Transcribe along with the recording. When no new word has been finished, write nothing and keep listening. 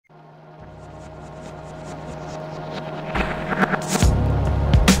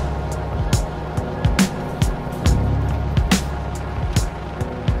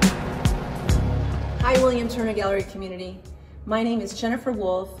Turner Gallery community. My name is Jennifer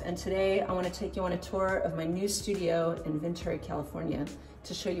Wolf, and today I want to take you on a tour of my new studio in Ventura, California,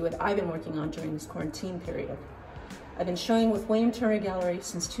 to show you what I've been working on during this quarantine period. I've been showing with William Turner Gallery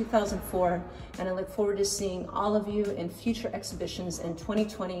since 2004, and I look forward to seeing all of you in future exhibitions in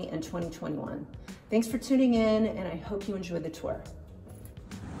 2020 and 2021. Thanks for tuning in, and I hope you enjoy the tour.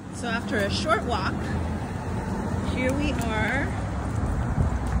 So after a short walk, here we are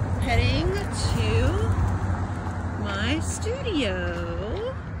heading to my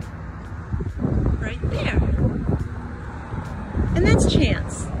studio right there. And that's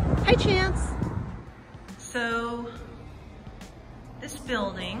Chance. Hi, Chance. So this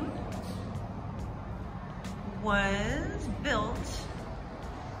building was built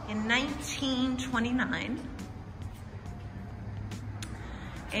in 1929,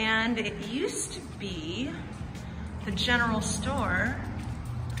 and it used to be the general store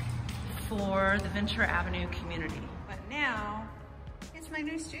for the Ventura Avenue community. But now it's my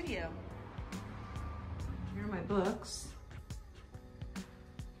new studio. Here are my books.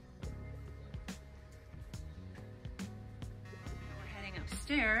 We're heading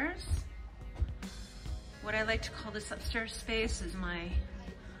upstairs. What I like to call this upstairs space is my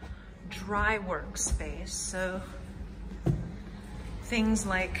dry work space. So things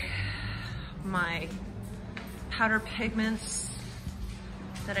like my powder pigments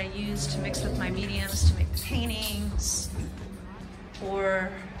that I use to mix with my mediums to make paintings, or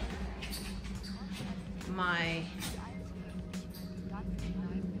my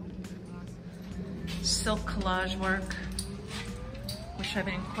silk collage work, which I've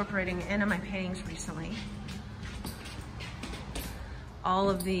been incorporating into my paintings recently. All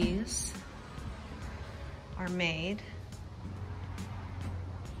of these are made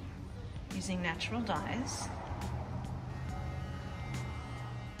using natural dyes.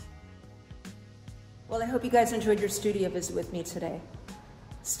 Well, I hope you guys enjoyed your studio visit with me today.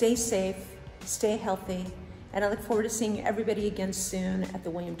 Stay safe, stay healthy, and I look forward to seeing everybody again soon at the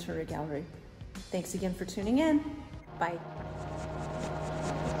William Turner Gallery. Thanks again for tuning in. Bye.